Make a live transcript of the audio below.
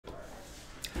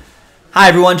Hi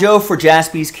everyone, Joe for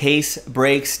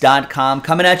JaspysCaseBreaks.com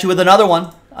coming at you with another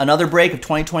one. Another break of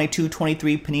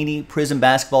 2022-23 Panini PRIZM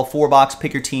Basketball 4-box.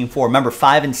 Pick your team 4. Remember,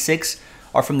 5 and 6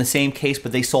 are from the same case,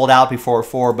 but they sold out before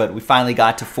 4, but we finally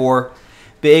got to 4.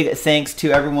 Big thanks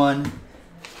to everyone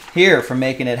here for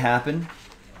making it happen.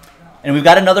 And we've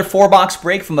got another 4-box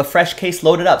break from a fresh case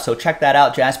loaded up, so check that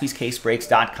out,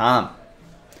 JaspysCaseBreaks.com.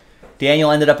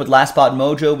 Daniel ended up with Last Spot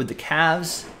Mojo with the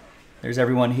Cavs. There's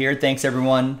everyone here. Thanks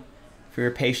everyone for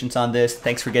your patience on this.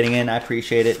 Thanks for getting in. I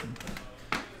appreciate it.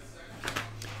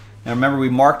 Now remember, we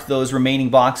marked those remaining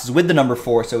boxes with the number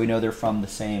 4 so we know they're from the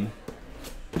same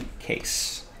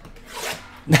case.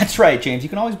 That's right, James. You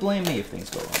can always blame me if things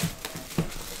go wrong.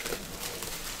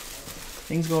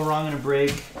 Things go wrong in a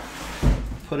break,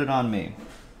 put it on me.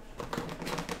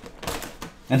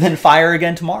 And then fire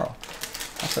again tomorrow.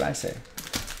 That's what I say.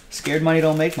 Scared money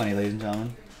don't make money, ladies and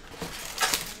gentlemen.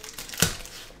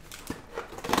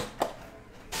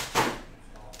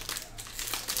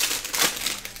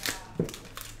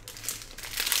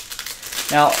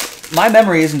 Now, my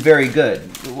memory isn't very good.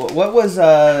 What was,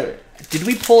 did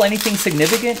we pull anything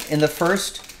significant in the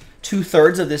first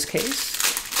 2/3 of this case?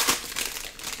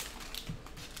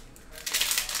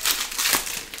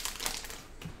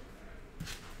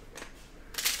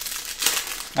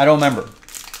 I don't remember.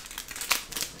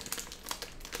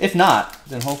 If not,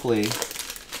 then hopefully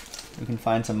we can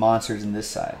find some monsters in this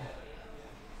side.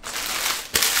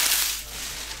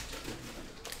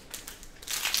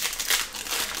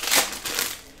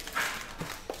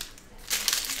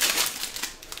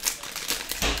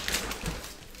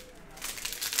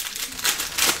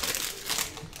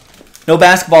 No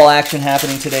basketball action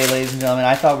happening today, ladies and gentlemen.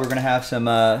 I thought we were going to have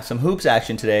some hoops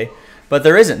action today, but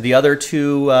there isn't. The other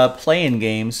two play-in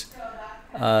games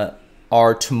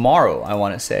are tomorrow, I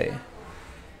want to say.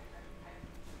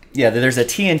 Yeah, there's a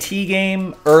TNT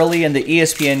game early, and the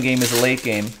ESPN game is a late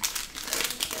game.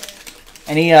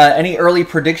 Any early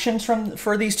predictions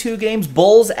for these two games?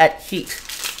 Bulls at Heat.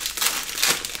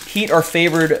 Heat are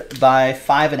favored by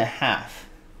 5.5.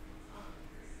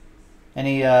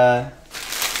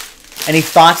 Any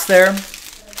thoughts there?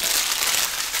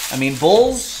 I mean,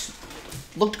 Bulls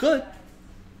looked good.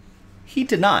 Heat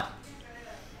did not.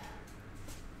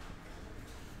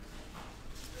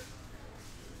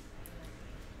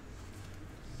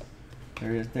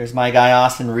 There's my guy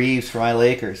Austin Reeves for my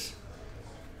Lakers.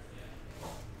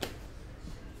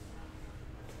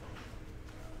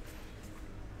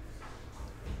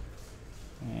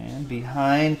 And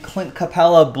behind Clint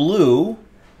Capella blue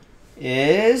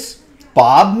is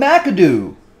Bob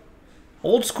McAdoo.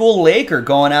 Old school Laker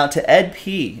going out to Ed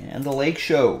P. and the Lake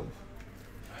Show.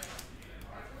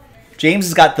 James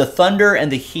has got the Thunder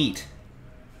and the Heat.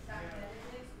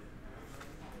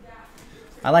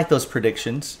 I like those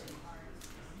predictions.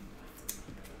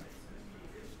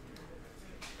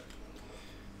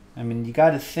 I mean, you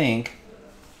got to think.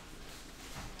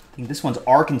 I think this one's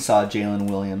Arkansas Jalen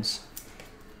Williams.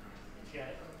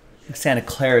 Santa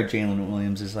Clara Jalen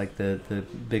Williams is like the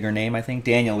bigger name, I think.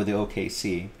 Daniel with the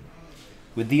OKC.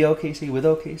 With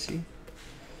OKC.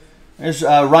 There's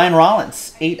Ryan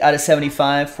Rollins, 8 out of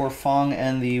 75 for Fong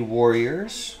and the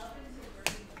Warriors.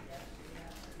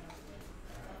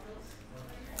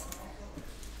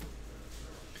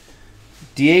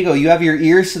 Diego, you have your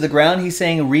ears to the ground. He's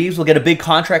saying Reeves will get a big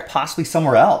contract possibly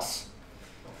somewhere else.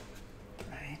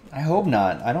 I hope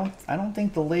not. I don't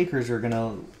think the Lakers are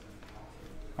gonna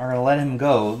let him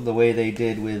go the way they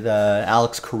did with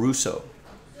Alex Caruso.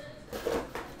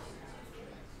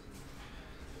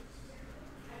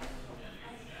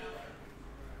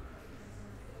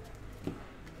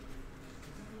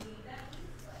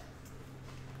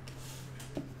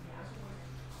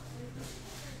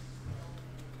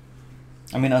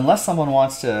 I mean, unless someone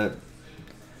wants to...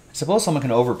 I suppose someone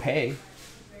can overpay.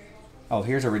 Oh,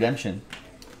 here's a redemption.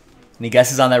 Any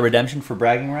guesses on that redemption for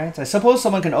bragging rights? I suppose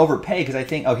someone can overpay because I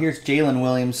think... Oh, here's Jalen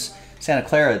Williams, Santa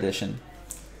Clara edition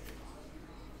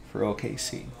for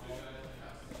OKC.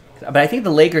 But I think the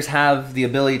Lakers have the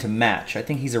ability to match. I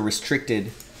think he's a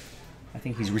restricted...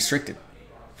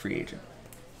 free agent.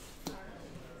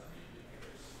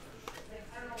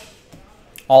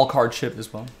 All card shipped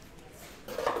as well.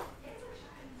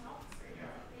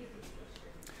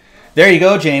 There you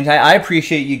go, James. I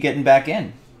appreciate you getting back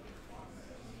in.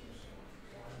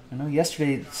 I know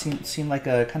yesterday seemed like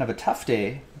a kind of a tough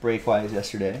day break-wise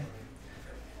yesterday.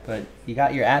 But you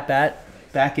got your at-bat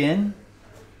back in.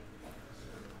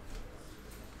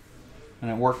 And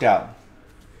it worked out.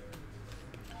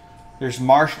 There's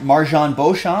Marjan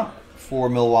Beauchamp for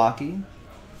Milwaukee.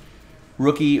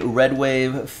 Rookie Red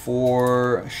Wave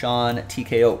for Sean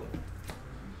TKO.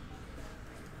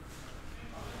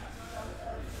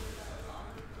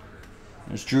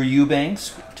 There's Drew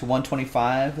Eubanks to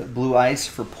 125. Blue Ice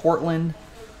for Portland.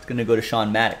 It's going to go to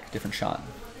Sean Maddock. Different Sean.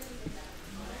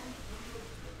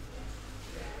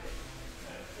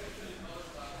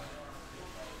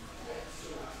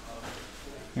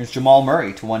 Here's Jamal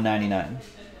Murray to 199.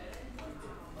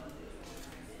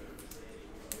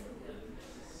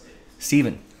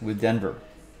 Steven with Denver.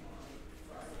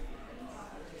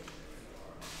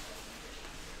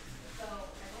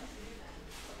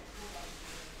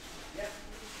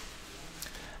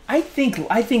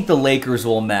 I think the Lakers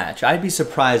will match. I'd be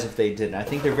surprised if they didn't. I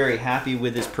think they're very happy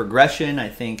with his progression. I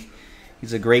think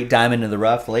he's a great diamond in the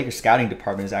rough. The Lakers scouting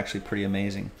department is actually pretty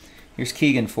amazing. Here's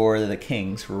Keegan for the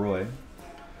Kings, for Roy.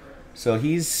 So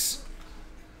he's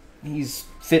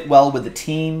fit well with the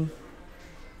team.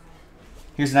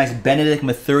 Here's a nice Benedict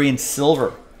Mathurin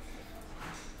silver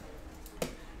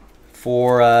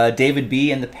for David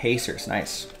B. and the Pacers.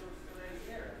 Nice.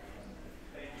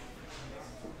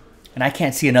 And I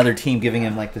can't see another team giving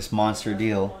him like this monster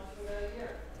deal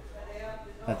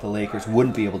that the Lakers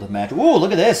wouldn't be able to match. Ooh,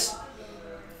 look at this.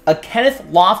 A Kenneth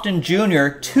Lofton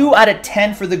Jr., 2 out of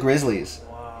 10 for the Grizzlies.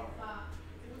 Wow.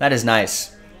 That is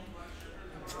nice.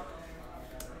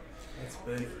 That's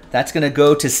big. That's going to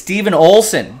go to Steven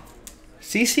Olson.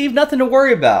 See, Steve, nothing to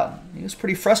worry about. He was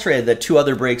pretty frustrated that 2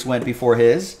 other breaks went before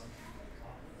his.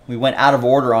 We went out of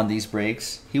order on these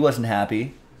breaks. He wasn't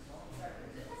happy.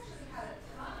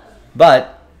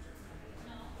 But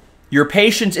your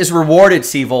patience is rewarded,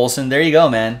 Steve Olson. There you go,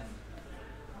 man.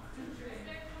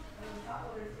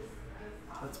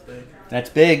 That's big. That's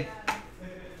big.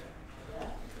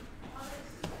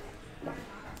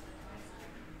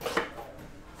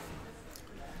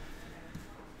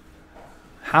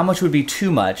 How much would be too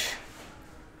much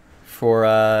for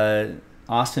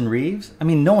Austin Reeves? I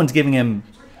mean, no one's giving him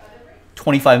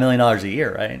 $25 million a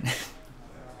year, right?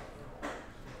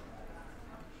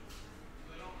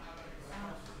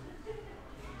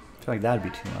 I feel like that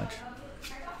would be too much.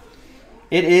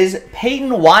 It is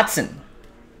Peyton Watson.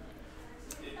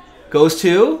 Goes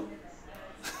to?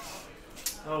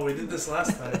 Oh, we did this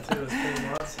last time, too. It's Peyton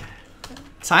Watson.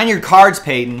 Sign your cards,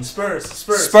 Peyton.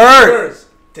 Spurs.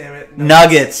 Damn it.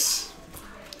 Nuggets.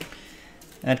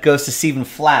 That goes to Stephen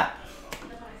Flatt.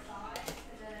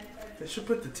 They should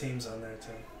put the teams on there,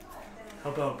 too.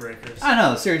 How about breakers? I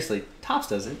know, seriously. Topps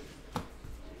does it.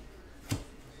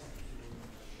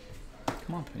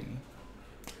 Come on, Piggy.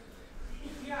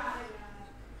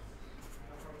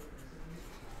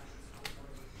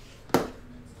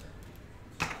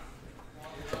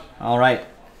 All right,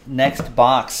 next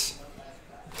box.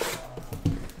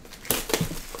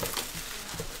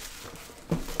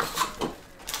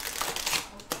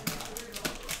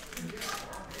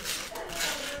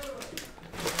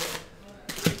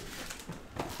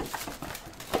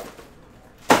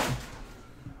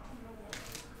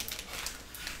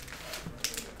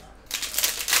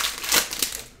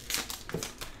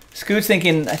 Scoot's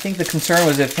thinking, I think the concern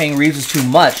was if paying Reeves was too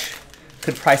much,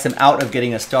 could price him out of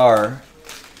getting a star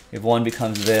if one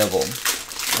becomes available.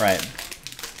 Right.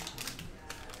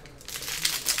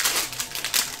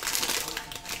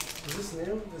 Is this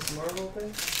new? This Marvel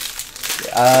thing?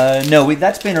 No,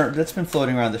 that's been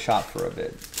floating around the shop for a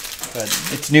bit, but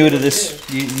it's new to this,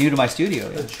 new to my studio.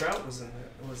 The Yeah. Trout was in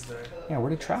there. Was there? Yeah, where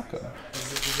did Trout go?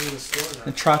 Is it in the store now?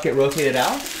 Did Trout get rotated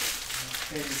out?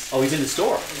 Oh, he's in the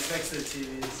store. He's next to the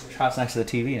TV. Trout's next to the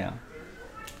TV now.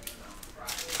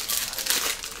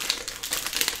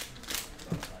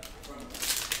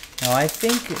 No, I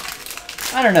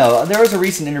think, I don't know. There was a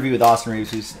recent interview with Austin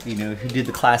Reeves, who did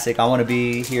the classic, I want to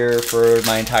be here for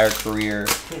my entire career.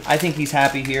 I think he's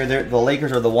happy here. The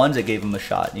Lakers are the ones that gave him a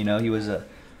shot. He was a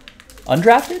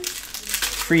undrafted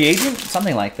free agent,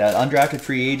 something like that. Undrafted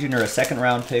free agent or a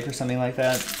second-round pick or something like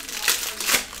that.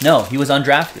 No, he was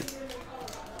undrafted.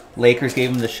 Lakers gave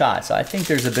him the shot, so I think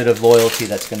there's a bit of loyalty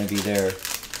that's going to be there.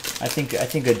 I think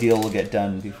a deal will get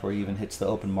done before he even hits the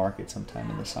open market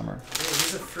sometime in the summer.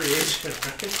 He's a free agent,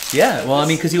 right? Yeah, well, I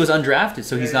mean, because he was undrafted,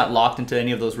 so he's not locked into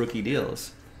any of those rookie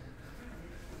deals.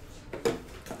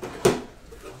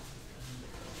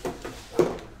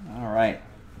 All right.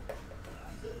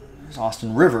 There's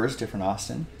Austin Rivers, different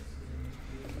Austin.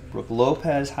 Brooke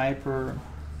Lopez, hyper.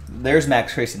 There's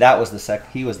Max Tracy. That was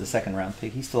he was the second round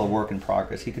pick. He's still a work in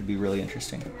progress. He could be really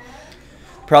interesting.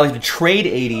 Probably to trade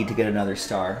AD to get another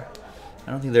star.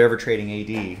 I don't think they're ever trading AD.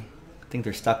 I think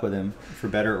they're stuck with him for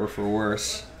better or for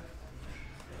worse.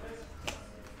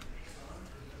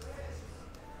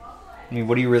 I mean,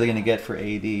 what are you really going to get for AD?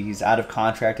 He's out of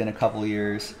contract in a couple of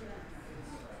years.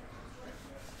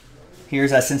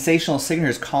 Here's a sensational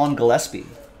signatures, Colin Gillespie.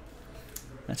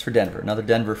 That's for Denver. Another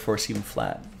Denver for Stephen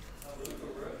Flatt.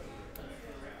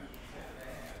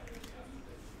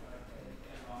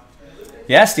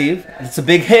 Yeah, Steve, it's a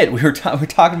big hit. We were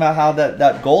talking about how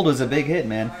that gold was a big hit,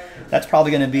 man. That's probably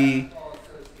going to be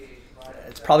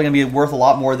worth a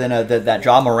lot more than that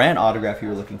Ja Morant autograph you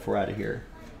were looking for out of here.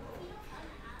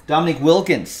 Dominique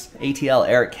Wilkins, ATL,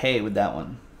 Eric K with that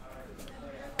one.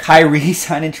 Kyrie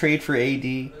sign and trade for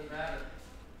AD.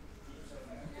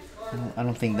 I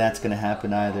don't think that's going to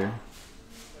happen either.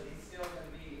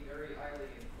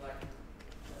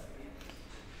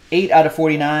 8 out of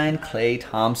 49, Klay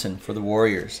Thompson for the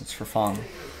Warriors. It's for Fong.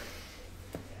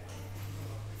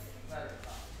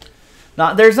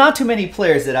 There's not too many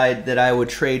players that I would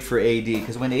trade for AD,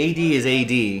 because when AD is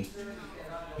AD, you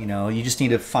know, you just need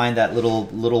to find that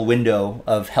little window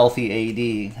of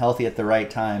healthy AD, healthy at the right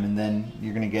time, and then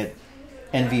you're going to get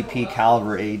MVP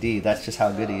caliber AD. That's just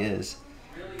how good he is.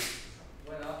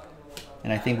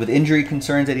 And I think with injury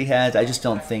concerns that he has, I just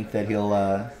don't think that he'll.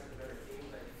 I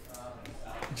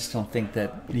just don't think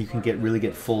that you can really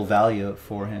get full value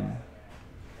for him.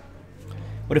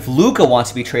 What if Luka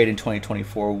wants to be traded in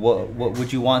 2024? What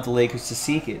would you want the Lakers to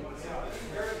seek it?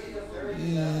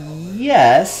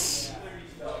 Yes,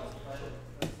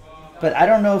 but I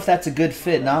don't know if that's a good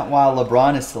fit. Not while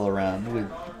LeBron is still around, with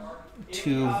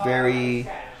two very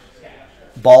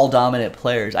ball-dominant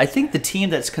players. I think the team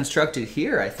that's constructed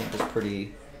here, I think,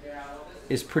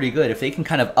 is pretty good. If they can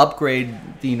kind of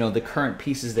upgrade, the current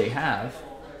pieces they have.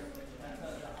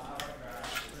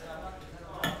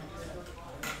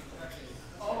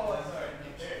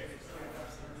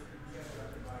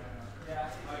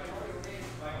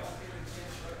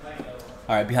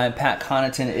 All right, behind Pat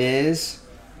Connaughton is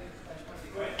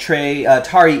Tari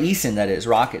Eason, that is,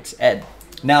 Rockets, Ed.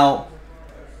 Now,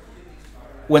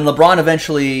 when LeBron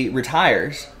eventually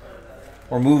retires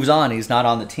or moves on, he's not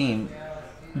on the team,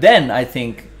 then I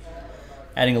think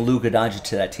adding a Luka Doncic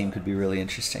to that team could be really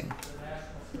interesting.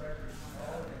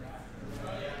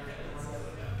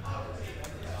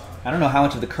 I don't know how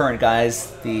much of the current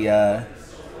guys the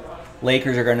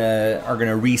Lakers are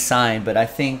gonna re-sign, but I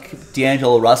think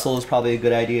D'Angelo Russell is probably a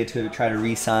good idea to try to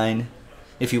re-sign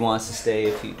if he wants to stay,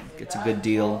 if he gets a good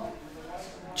deal.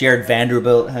 Jared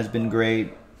Vanderbilt has been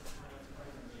great.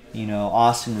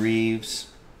 Austin Reeves.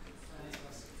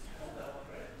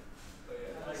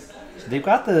 So they've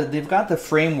got the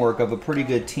framework of a pretty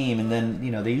good team, and then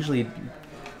they usually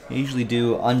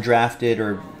do undrafted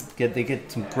or they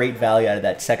get some great value out of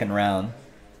that second round.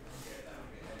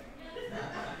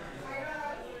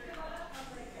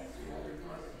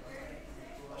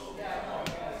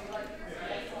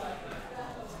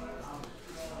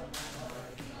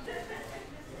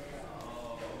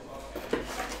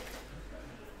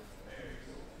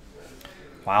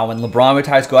 Wow, when LeBron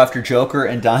retires, go after Joker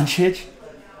and Doncic.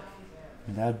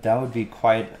 That'd be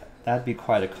quite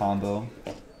a combo.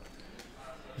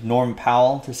 Norm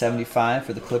Powell to 75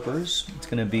 for the Clippers. It's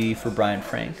going to be for Brian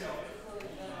Frank.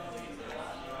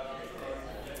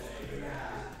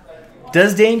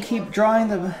 Does Dame keep drawing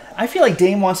the? I feel like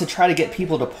Dame wants to try to get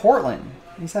people to Portland.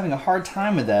 He's having a hard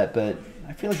time with that, but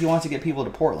I feel like he wants to get people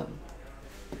to Portland.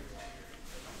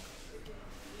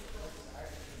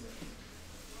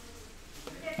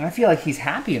 And I feel like he's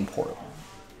happy in Portland.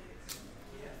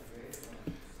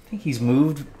 I think he's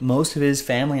moved most of his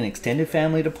family and extended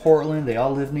family to Portland. They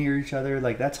all live near each other.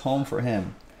 Like, that's home for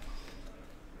him.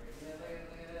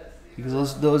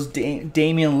 Because those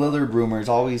Damian Lillard rumors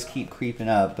always keep creeping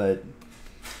up, but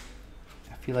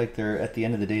I feel like at the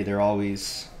end of the day, they're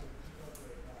always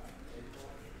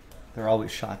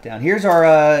shot down. Here's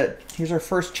our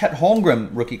first Chet Holmgren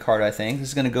rookie card, I think. This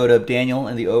is going to go to Daniel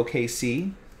and the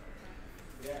OKC.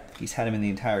 He's had him in the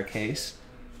entire case.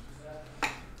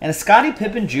 And a Scottie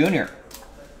Pippen Jr.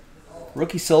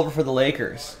 Rookie silver for the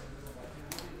Lakers.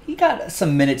 He got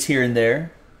some minutes here and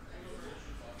there.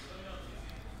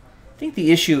 I think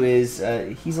the issue is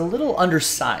he's a little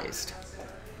undersized.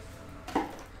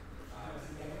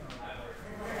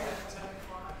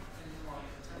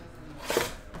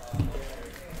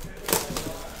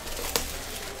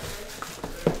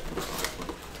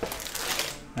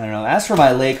 I don't know. As for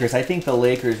my Lakers, I think the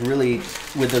Lakers really,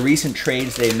 with the recent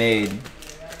trades they made,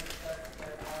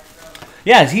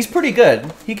 yeah, he's pretty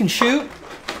good. He can shoot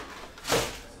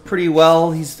pretty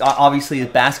well. He's obviously his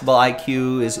basketball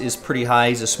IQ is pretty high.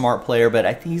 He's a smart player, but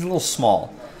I think he's a little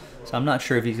small. So I'm not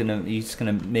sure if he's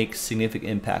gonna make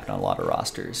significant impact on a lot of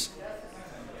rosters.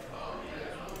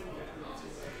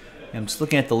 I'm just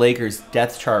looking at the Lakers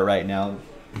depth chart right now.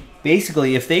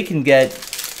 Basically, if they can get,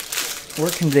 where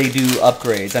can they do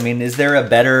upgrades? I mean, is there a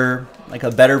better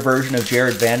version of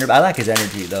Jared Vanderbilt? I like his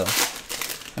energy though.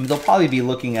 I mean, they'll probably be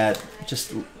looking at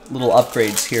just little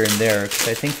upgrades here and there, because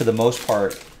I think for the most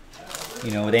part,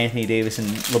 You know, with Anthony Davis and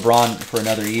LeBron for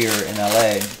another year in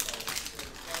LA.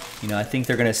 You know, I think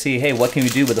they're going to see, hey, what can we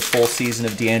do with a full season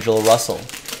of D'Angelo Russell?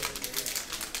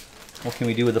 What can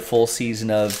we do with a full season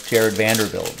of Jared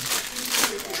Vanderbilt?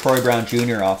 Troy Brown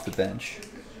Jr. off the bench.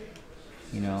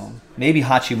 You know, maybe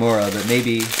Hachimura, but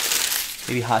maybe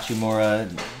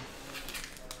Hachimura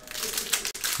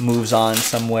moves on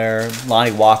somewhere.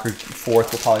 Lonnie Walker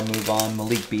fourth will probably move on.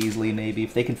 Malik Beasley maybe.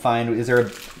 If they can find, is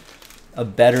there a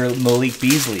better Malik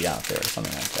Beasley out there or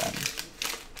something like that?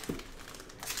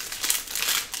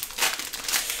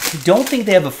 I don't think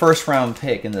they have a first round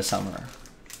pick in the summer.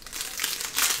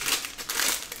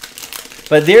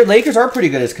 But their Lakers are pretty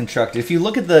good as constructed. If you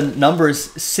look at the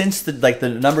numbers since the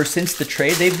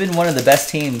trade, they've been one of the best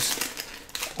teams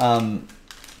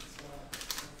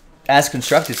as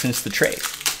constructed since the trade.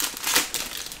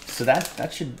 So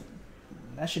that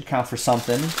should count for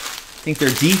something. I think their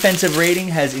defensive rating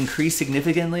has increased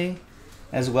significantly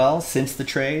as well since the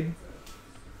trade.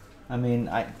 I mean,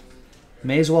 I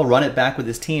may as well run it back with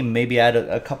this team. Maybe add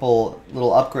a couple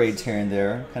little upgrades here and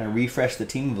there. Kind of refresh the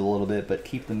team a little bit, but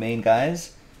keep the main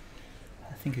guys.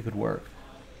 I think it could work.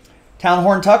 Town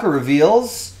Horn Tucker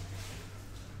reveals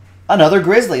another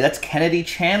Grizzly. That's Kennedy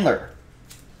Chandler.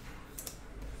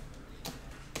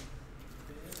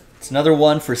 It's another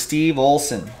one for Steve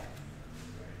Olson.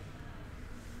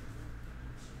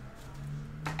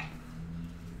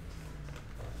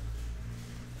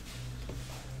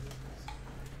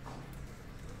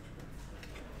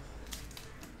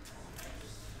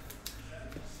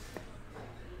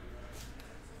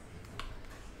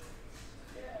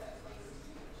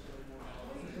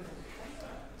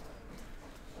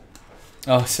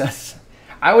 Oh,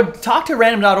 I would talk to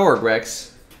random.org,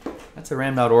 Rex. That's a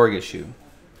random.org issue.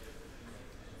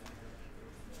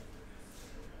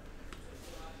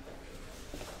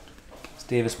 It's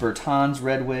Davis Bertans,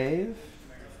 Red Wave.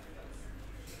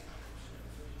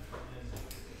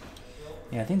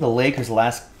 Yeah, I think the Lakers the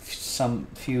last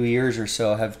few years or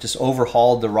so have just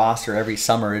overhauled the roster every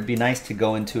summer. It'd be nice to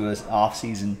go into an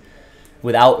offseason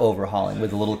without overhauling,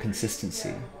 with a little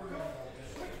consistency.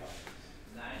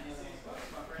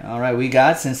 All right, we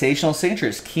got sensational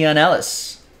signatures. Keon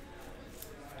Ellis.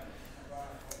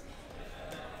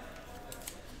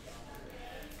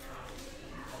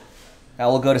 That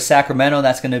will go to Sacramento.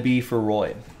 That's going to be for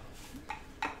Roy.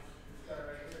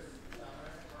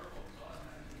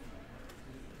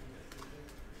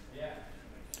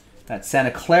 That's Santa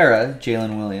Clara,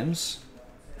 Jalen Williams.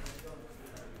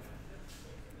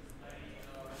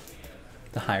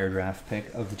 The higher draft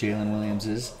pick of the Jalen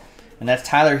Williamses. And that's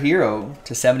Tyler Hero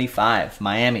to 75.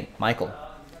 Miami, Michael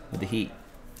with the Heat.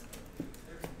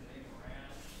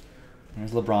 There's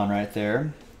LeBron right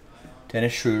there.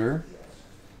 Dennis Schroeder.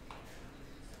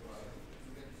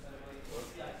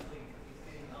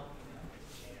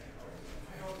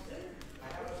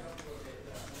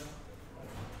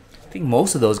 I think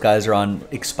most of those guys are on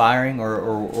expiring or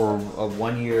a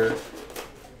one-year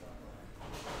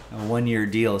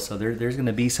deal. So there's going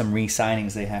to be some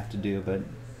re-signings they have to do, but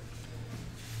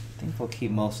I think they'll keep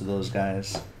most of those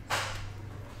guys.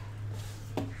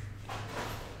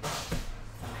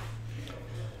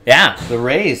 Yeah, the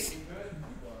Rays.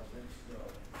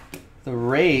 The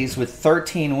Rays with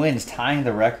 13 wins, tying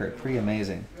the record. Pretty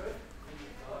amazing.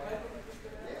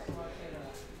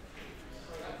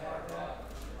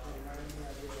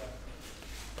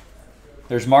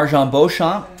 There's Marjon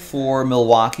Beauchamp for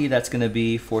Milwaukee. That's going to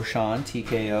be for Sean,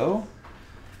 TKO.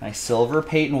 Nice silver.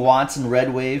 Peyton Watson,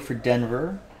 Red Wave for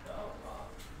Denver.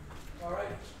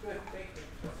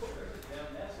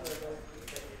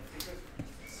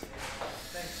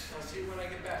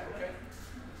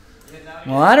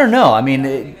 Well, I don't know. I mean,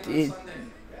 if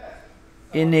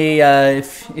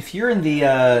you're in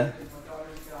the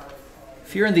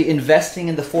investing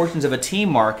in the fortunes of a team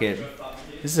market,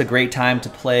 this is a great time to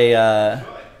play.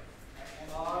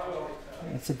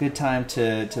 It's a good time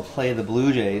to play the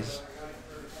Blue Jays.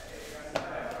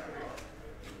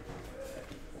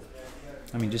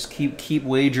 I mean, just keep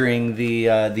wagering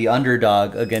the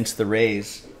underdog against the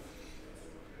Rays.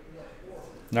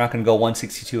 They're not going to go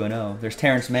 162-0. There's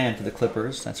Terrence Mann for the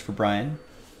Clippers. That's for Brian.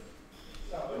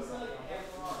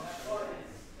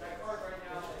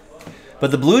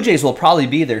 But the Blue Jays will probably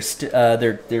be their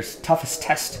toughest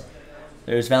test.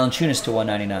 There's Valanciunas to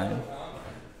 199.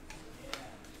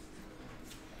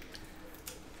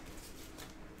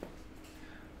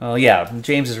 Oh yeah,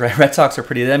 James is right. Red Sox are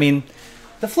pretty. I mean,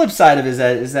 the flip side of it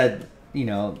is that you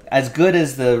know, as good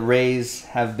as the Rays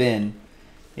have been,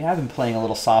 they have been playing a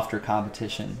little softer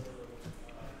competition.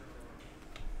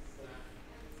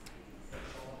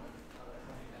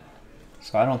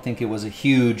 So I don't think it was a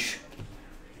huge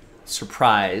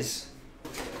surprise.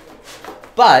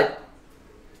 But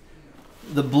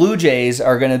the Blue Jays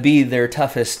are going to be their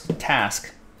toughest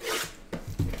task.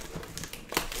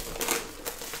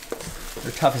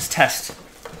 Their toughest test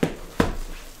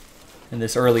in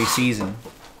this early season.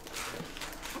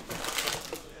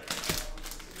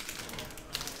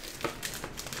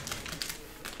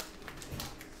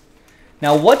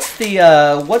 Now, what's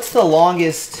the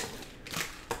longest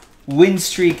win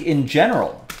streak in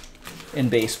general in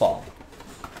baseball?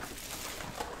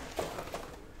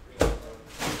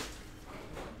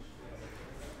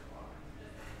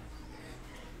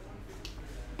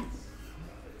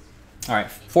 All right,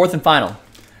 fourth and final.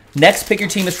 Next, pick your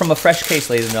team is from a fresh case,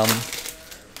 ladies and gentlemen.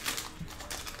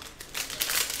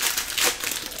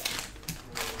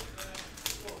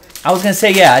 I was going to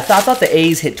say, yeah, I thought the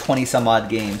A's hit 20-some-odd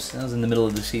games. That was in the middle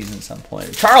of the season at some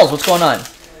point. Charles, what's going on?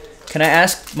 Can I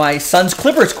ask my son's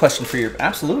Clippers question for you?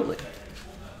 Absolutely.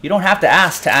 You don't have to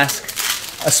ask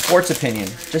a sports opinion.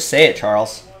 Just say it,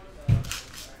 Charles.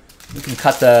 We can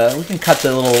cut the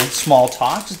little small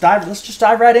talk. Let's just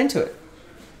dive right into it.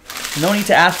 No need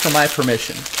to ask for my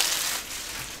permission.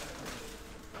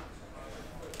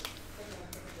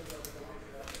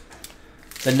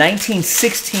 The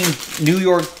 1916 New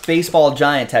York baseball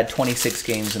Giants had 26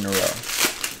 games in a row.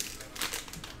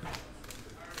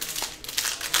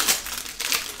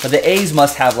 But the A's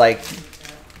must have, like,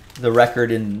 the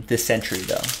record in this century,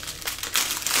 though.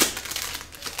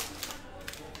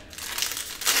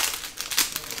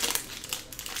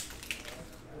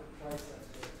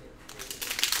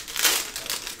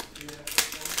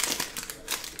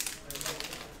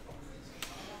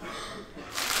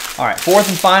 All right, fourth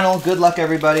and final. Good luck,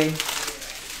 everybody.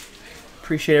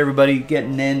 Appreciate everybody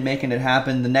getting in, making it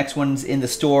happen. The next one's in the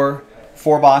store.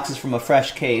 4 boxes from a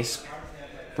fresh case.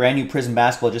 Brand new Prizm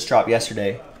basketball just dropped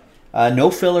yesterday.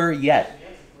 No filler yet.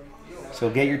 So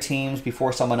get your teams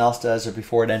before someone else does or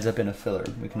before it ends up in a filler.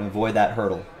 We can avoid that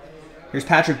hurdle. Here's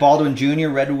Patrick Baldwin Jr.,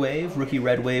 Red Wave. Rookie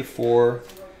Red Wave for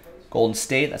Golden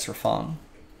State. That's for Fong.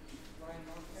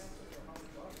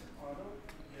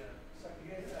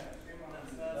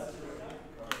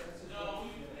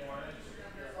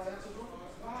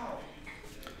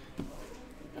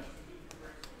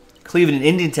 Cleveland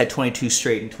Indians had 22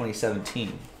 straight in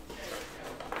 2017.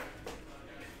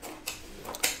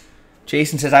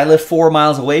 Jason says, I live 4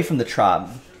 miles away from the Trop.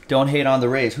 Don't hate on the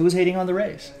Rays. Who's hating on the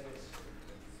Rays?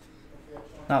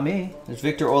 Not me. There's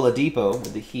Victor Oladipo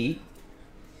with the Heat.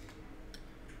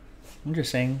 I'm just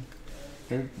saying,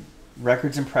 their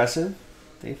record's impressive.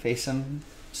 They face some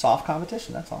soft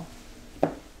competition, that's all.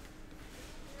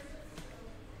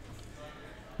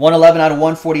 111 out of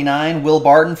 149. Will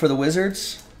Barton for the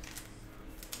Wizards.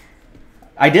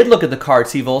 I did look at the card,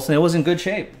 Steve Olson. It was in good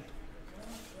shape.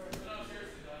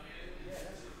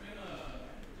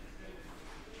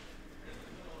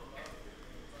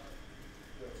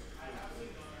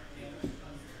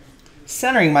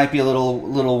 Centering might be a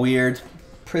little weird.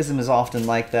 Prizm is often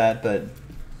like that,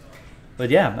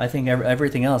 but yeah, I think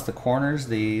everything else, the corners,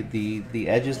 the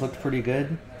edges looked pretty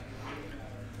good.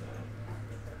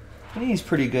 I think he's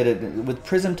pretty good at with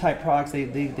Prizm type products.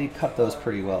 They cut those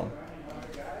pretty well.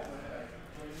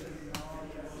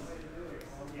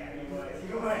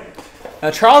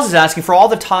 Charles is asking for all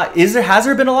the talk. Has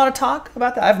there been a lot of talk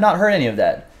about that? I've not heard any of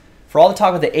that. For all the talk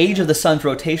about the age of the Suns'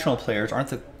 rotational players, aren't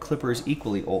the Clippers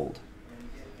equally old?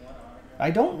 I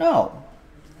don't know.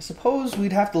 I suppose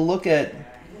we'd have to look at.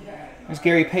 There's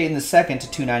Gary Payton II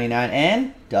to 299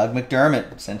 and Doug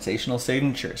McDermott, sensational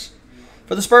signatures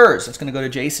for the Spurs. That's going to go to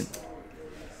Jason.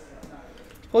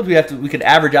 Suppose we could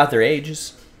average out their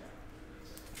ages.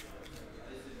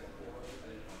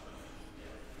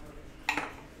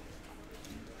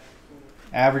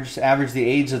 Average the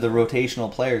age of the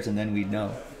rotational players, and then we'd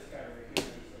know.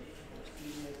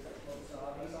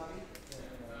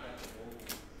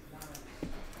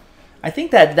 I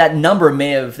think that average number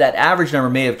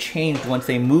may have changed once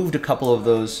they moved a couple of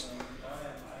those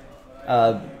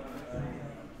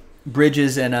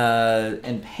Bridges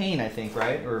and Payne, I think,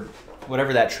 right, or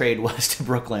whatever that trade was to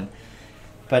Brooklyn.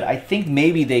 But I think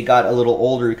maybe they got a little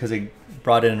older because they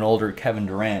brought in an older Kevin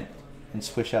Durant and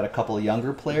switched out a couple of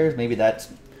younger players. Maybe that's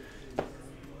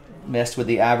messed with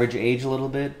the average age a little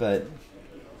bit, but...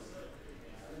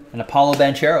 And Apollo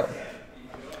Banchero.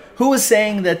 Who was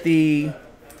saying that the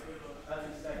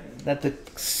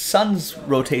Suns'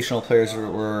 rotational players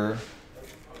were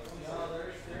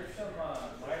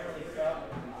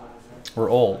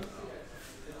old?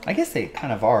 I guess they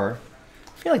kind of are.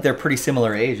 I feel like they're pretty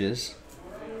similar ages.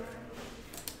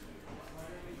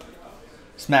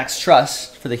 It's Max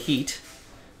Truss for the Heat.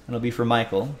 It'll be for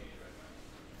Michael.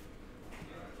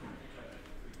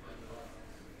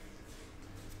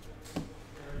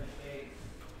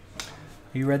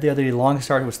 You read the other day, the longest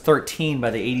start was 13 by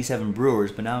the 87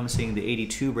 Brewers, but now I'm seeing the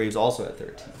 82 Braves also at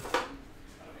 13.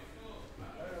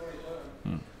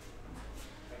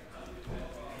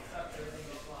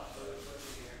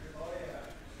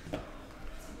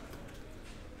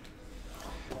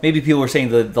 Maybe people were saying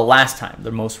the last time,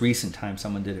 the most recent time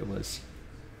someone did it was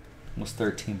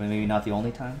 13, but maybe not the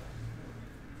only time.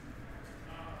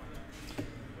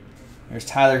 There's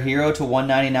Tyler Hero to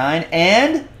 199,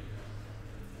 and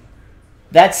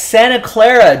that's Santa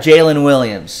Clara Jalen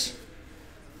Williams.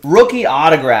 Rookie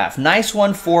autograph. Nice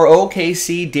one for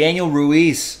OKC, Daniel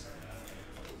Ruiz.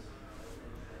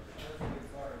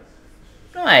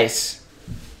 Nice.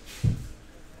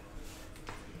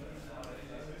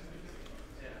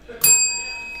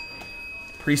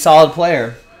 Pretty solid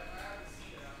player.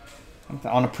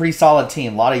 On a pretty solid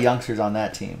team. A lot of youngsters on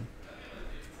that team.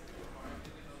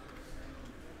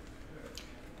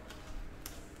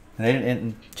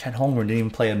 And Chet Holmgren didn't even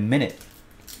play a minute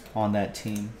on that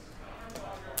team.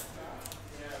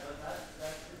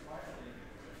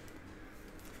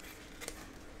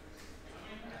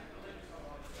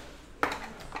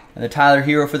 And the Tyler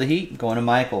Hero for the Heat going to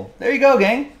Michael. There you go,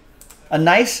 gang. A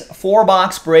nice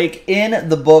 4-box break in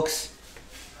the books.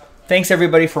 Thanks,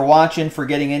 everybody, for watching, for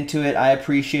getting into it. I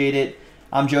appreciate it.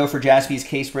 I'm Joe for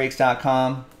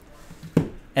JaspysCaseBreaks.com.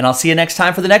 And I'll see you next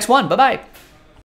time for the next one. Bye-bye.